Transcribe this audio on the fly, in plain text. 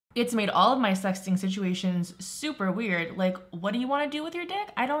It's made all of my sexting situations super weird. Like, what do you want to do with your dick?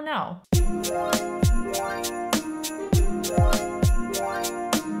 I don't know.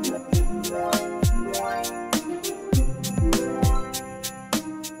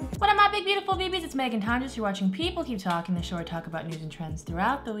 What up, my big beautiful BBs? It's Megan Tonjes. You're watching People Keep Talking, the show where I talk about news and trends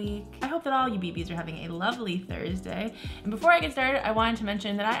throughout the week. I hope that all you BBs are having a lovely Thursday. And before I get started, I wanted to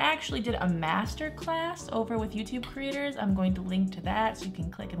mention that I actually did a master class over with YouTube creators. I'm going to link to that so you can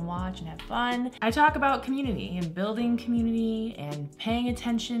click and watch and have fun. I talk about community and building community and paying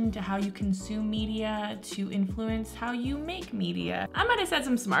attention to how you consume media to influence how you make media. I might have said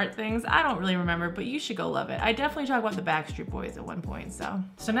some smart things. I don't really remember, but you should go love it. I definitely talk about the Backstreet Boys at one point, so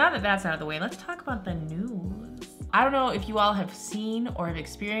now that that's out of the way, let's talk about the news. I don't know if you all have seen or have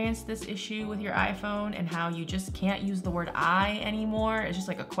experienced this issue with your iPhone and how you just can't use the word I anymore. It's just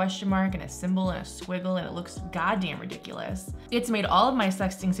like a question mark and a symbol and a squiggle and it looks goddamn ridiculous. It's made all of my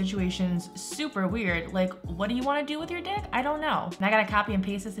sexting situations super weird. Like, what do you want to do with your dick? I don't know. And I gotta copy and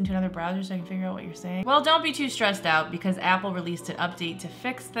paste this into another browser so I can figure out what you're saying. Well, don't be too stressed out because Apple released an update to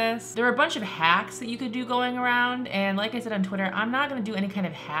fix this. There were a bunch of hacks that you could do going around, and like I said on Twitter, I'm not gonna do any kind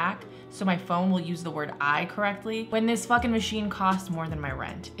of hack so my phone will use the word I correctly when this fucking machine costs more than my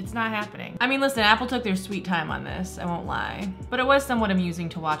rent. It's not happening. I mean, listen, Apple took their sweet time on this, I won't lie. But it was somewhat amusing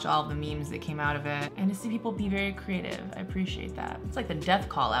to watch all of the memes that came out of it and to see people be very creative. I appreciate that. It's like the death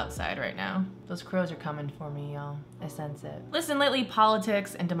call outside right now. Those crows are coming for me, y'all. I sense it. Listen, lately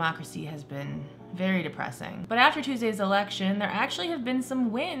politics and democracy has been very depressing. But after Tuesday's election, there actually have been some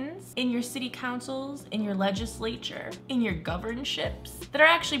wins in your city councils, in your legislature, in your governorships that are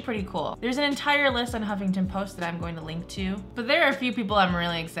actually pretty cool. There's an entire list on Huffington Post that I'm going to link to, but there are a few people I'm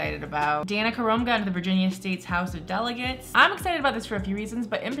really excited about. Danica Roem got into the Virginia State's House of Delegates. I'm excited about this for a few reasons,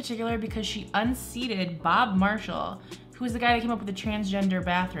 but in particular because she unseated Bob Marshall, who was the guy that came up with the transgender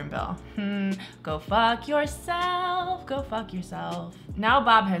bathroom bill. Go fuck yourself, go fuck yourself. Now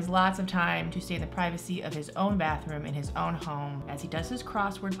Bob has lots of time to stay in the privacy of his own bathroom in his own home as he does his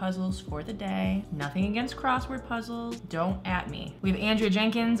crossword puzzles for the day. Nothing against crossword puzzles, don't at me. We have Andrea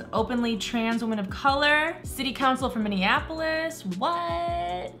Jenkins, openly trans woman of color, city council from Minneapolis,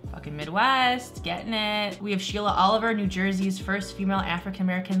 what? Fucking Midwest, getting it. We have Sheila Oliver, New Jersey's first female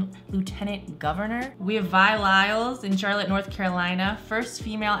African-American lieutenant governor. We have Vi Lyles in Charlotte, North Carolina, first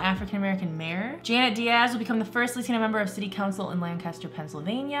female African-American mayor. Janet Diaz will become the first Latina member of city council in Lancaster,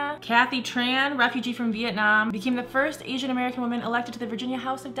 Pennsylvania. Kathy Tran, refugee from Vietnam, became the first Asian American woman elected to the Virginia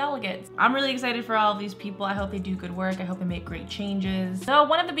House of Delegates. I'm really excited for all of these people. I hope they do good work. I hope they make great changes. So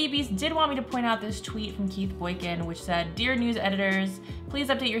one of the BBs did want me to point out this tweet from Keith Boykin, which said, "Dear news editors, please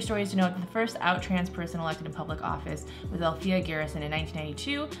update your stories to note that the first out trans person elected in public office was Althea Garrison in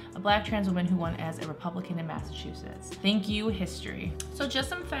 1992, a black trans woman who won as a Republican in Massachusetts. Thank you, history." So just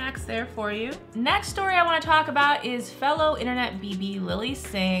some facts there for you. Next story I want to talk about is fellow internet BB Lily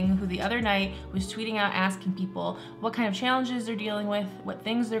Singh, who the other night was tweeting out asking people what kind of challenges they're dealing with, what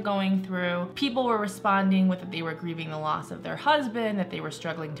things they're going through. People were responding with that they were grieving the loss of their husband, that they were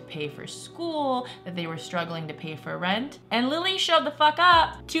struggling to pay for school, that they were struggling to pay for rent. And Lily showed the fuck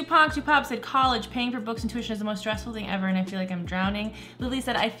up. Tupac said, "College, paying for books and tuition is the most stressful thing ever and I feel like I'm drowning." Lily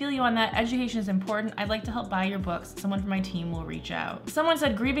said, "I feel you on that. Education is important. I'd like to help buy your books. Someone from my team will reach out." Someone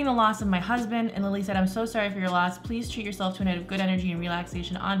said, "Grieving the loss of my husband," and Lily said, "I'm so sorry for your loss. Please treat yourself to a night of good energy and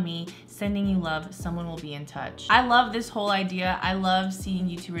relaxation on me. Sending you love. Someone will be in touch." I love this whole idea. I love seeing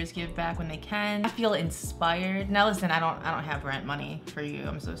YouTubers give back when they can. I feel inspired. Now listen, I don't have rent money for you.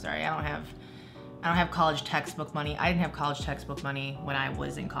 I'm so sorry. I don't have college textbook money. I didn't have college textbook money when I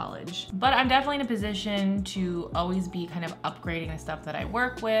was in college. But I'm definitely in a position to always be kind of upgrading the stuff that I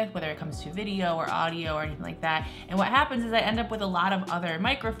work with, whether it comes to video or audio or anything like that. And what happens is I end up with a lot of other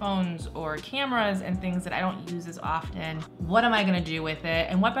microphones or cameras and things that I don't use as often. What am I gonna do with it?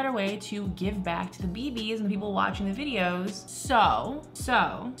 And what better way to give back to the BBs and the people watching the videos? So,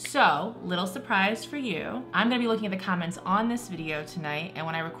 little surprise for you. I'm gonna be looking at the comments on this video tonight, and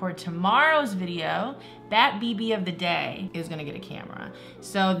when I record tomorrow's video, that BB of the day is gonna get a camera.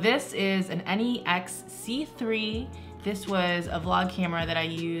 So this is an NEX C3. This was a vlog camera that I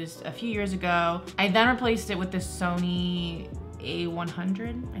used a few years ago. I then replaced it with this Sony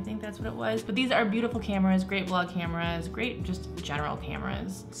A100, I think that's what it was. But these are beautiful cameras, great vlog cameras, great just general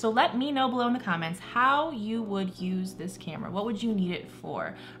cameras. So let me know below in the comments how you would use this camera. What would you need it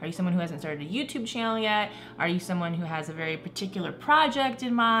for? Are you someone who hasn't started a YouTube channel yet? Are you someone who has a very particular project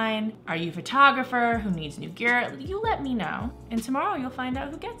in mind? Are you a photographer who needs new gear? You let me know, and tomorrow you'll find out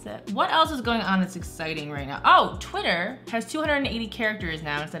who gets it. What else is going on that's exciting right now? Oh, Twitter has 280 characters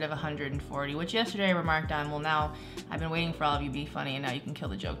now instead of 140, which yesterday I remarked on. Well, now I've been waiting for all of you be funny and now you can kill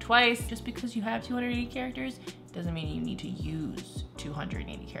the joke twice. Just because you have 280 characters doesn't mean you need to use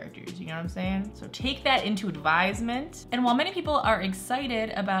 280 characters, you know what I'm saying? So take that into advisement. And while many people are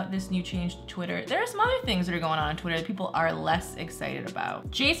excited about this new change to Twitter, there are some other things that are going on Twitter that people are less excited about.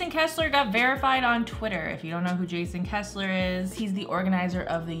 Jason Kessler got verified on Twitter. If you don't know who Jason Kessler is, he's the organizer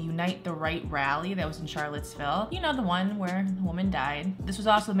of the Unite the Right rally that was in Charlottesville. You know, the one where the woman died. This was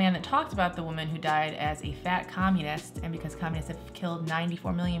also the man that talked about the woman who died as a fat communist, and because communists have killed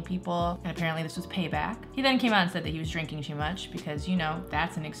 94 million people, and apparently this was payback. He then came out and said that he was drinking too much because, you know,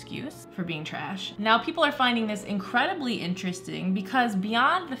 that's an excuse for being trash. Now people are finding this incredibly interesting because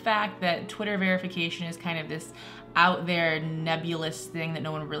beyond the fact that Twitter verification is kind of this out there nebulous thing that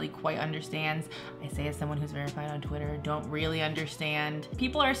no one really quite understands, I say as someone who's verified on Twitter, don't really understand,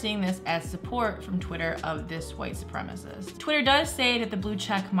 people are seeing this as support from Twitter of this white supremacist. Twitter does say that the blue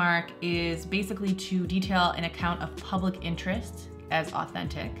check mark is basically to detail an account of public interest as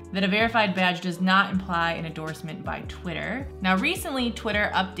authentic, that a verified badge does not imply an endorsement by Twitter. Now recently,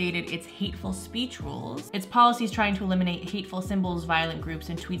 Twitter updated its hateful speech rules, its policies trying to eliminate hateful symbols, violent groups,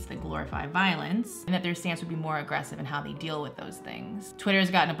 and tweets that glorify violence, and that their stance would be more aggressive in how they deal with those things.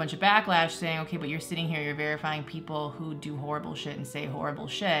 Twitter's gotten a bunch of backlash saying, okay, but you're sitting here, you're verifying people who do horrible shit and say horrible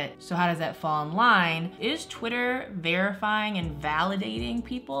shit, so how does that fall in line? Is Twitter verifying and validating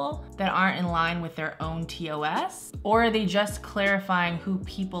people that aren't in line with their own TOS? Or are they just clarifying who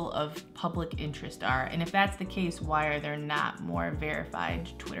people of public interest are? And if that's the case, why are there not more verified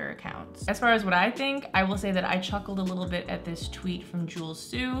Twitter accounts? As far as what I think, I will say that I chuckled a little bit at this tweet from Jules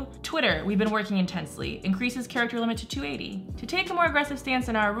Sue. Twitter, we've been working intensely. Increases character limit to 280. To take a more aggressive stance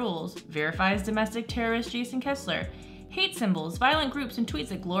in our rules. Verifies domestic terrorist Jason Kessler. Hate symbols, violent groups, and tweets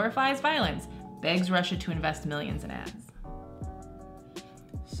that glorifies violence. Begs Russia to invest millions in ads.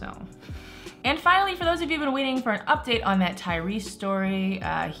 So. And finally, for those of you who've been waiting for an update on that Tyrese story,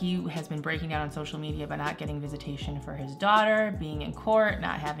 he has been breaking down on social media about not getting visitation for his daughter, being in court,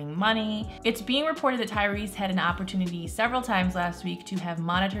 not having money. It's being reported that Tyrese had an opportunity several times last week to have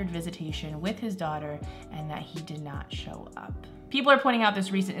monitored visitation with his daughter and that he did not show up. People are pointing out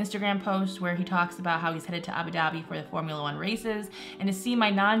this recent Instagram post where he talks about how he's headed to Abu Dhabi for the Formula One races and to see my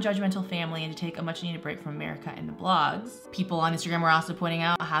non-judgmental family and to take a much needed break from America and the blogs. People on Instagram were also pointing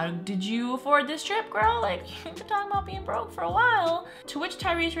out, how did you afford this trip, girl? Like, you've been talking about being broke for a while. To which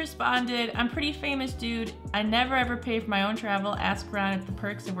Tyrese responded, I'm pretty famous, dude. I never ever pay for my own travel. Ask around at the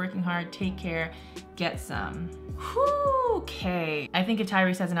perks of working hard. Take care. Get some. Whew, okay. I think if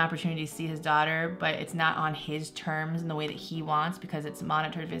Tyrese has an opportunity to see his daughter, but it's not on his terms in the way that he wants because it's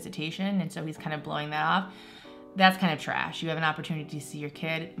monitored visitation, and so he's kind of blowing that off, that's kind of trash. You have an opportunity to see your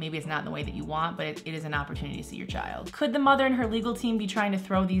kid. Maybe it's not in the way that you want, but it is an opportunity to see your child. Could the mother and her legal team be trying to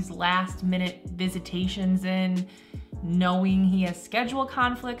throw these last minute visitations in, knowing he has schedule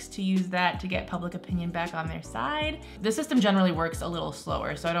conflicts, to use that to get public opinion back on their side? The system generally works a little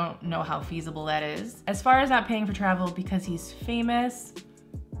slower, so I don't know how feasible that is. As far as not paying for travel because he's famous,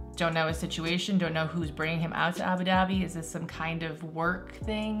 don't know his situation, don't know who's bringing him out to Abu Dhabi. Is this some kind of work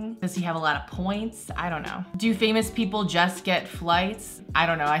thing? Does he have a lot of points? I don't know. Do famous people just get flights? I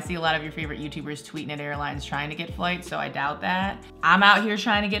don't know. I see a lot of your favorite YouTubers tweeting at airlines trying to get flights, so I doubt that. I'm out here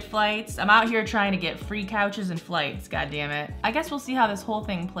trying to get flights. I'm out here trying to get free couches and flights, god damn it. I guess we'll see how this whole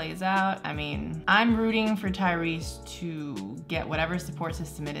thing plays out. I mean, I'm rooting for Tyrese to get whatever support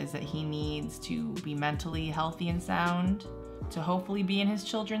system it is that he needs to be mentally healthy and sound, to hopefully be in his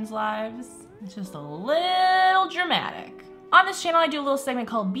children's lives. It's just a little dramatic. On this channel, I do a little segment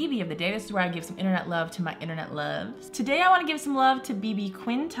called BB of the Day. This is where I give some internet love to my internet loves. Today, I want to give some love to BB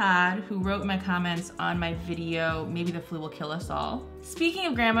Quinn Todd, who wrote in my comments on my video, Maybe the Flu Will Kill Us All. Speaking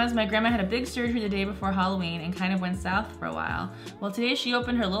of grandmas, my grandma had a big surgery the day before Halloween and kind of went south for a while. Well, today she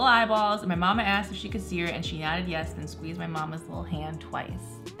opened her little eyeballs and my mama asked if she could see her and she nodded yes, then squeezed my mama's little hand twice.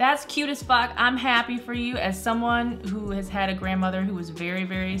 That's cute as fuck. I'm happy for you as someone who has had a grandmother who was very,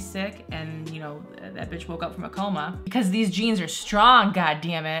 very sick and, you know, that bitch woke up from a coma. Because these genes are strong, god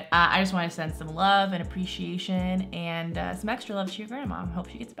damn it. I just want to send some love and appreciation and some extra love to your grandma. Hope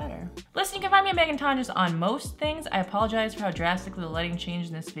she gets better. Listen, you can find me at Megan Tonjes on most things. I apologize for how drastically the lighting changed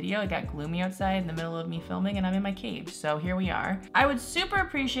in this video. It got gloomy outside in the middle of me filming and I'm in my cave, so here we are. I would super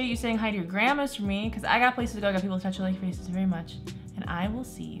appreciate you saying hi to your grandmas for me because I got places to go, I got people to touch your like faces very much. And I will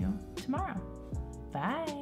see you tomorrow. Bye.